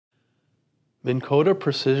Minn Kota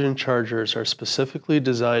precision chargers are specifically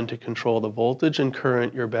designed to control the voltage and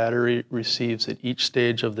current your battery receives at each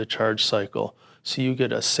stage of the charge cycle, so you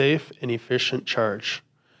get a safe and efficient charge.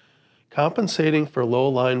 Compensating for low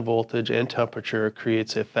line voltage and temperature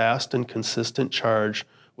creates a fast and consistent charge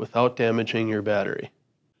without damaging your battery.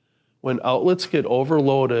 When outlets get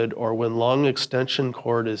overloaded or when long extension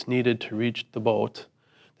cord is needed to reach the boat,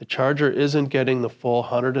 the charger isn't getting the full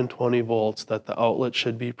 120 volts that the outlet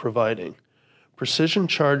should be providing. Precision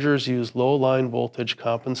chargers use low line voltage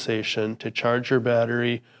compensation to charge your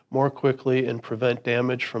battery more quickly and prevent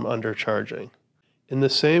damage from undercharging. In the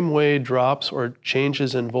same way drops or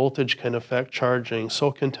changes in voltage can affect charging, so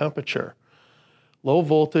can temperature. Low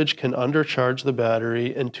voltage can undercharge the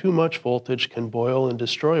battery, and too much voltage can boil and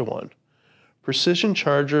destroy one. Precision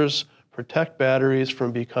chargers protect batteries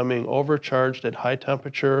from becoming overcharged at high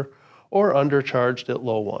temperature or undercharged at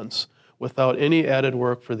low ones, without any added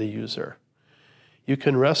work for the user. You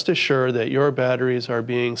can rest assured that your batteries are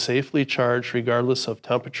being safely charged regardless of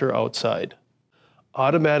temperature outside.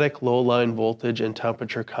 Automatic low-line voltage and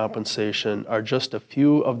temperature compensation are just a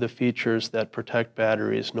few of the features that protect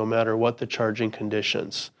batteries no matter what the charging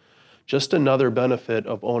conditions. Just another benefit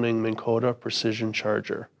of owning Minn Kota Precision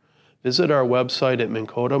Charger. Visit our website at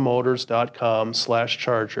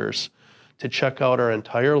minnkotamotors.com/chargers to check out our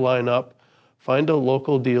entire lineup, find a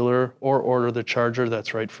local dealer, or order the charger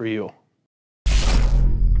that's right for you.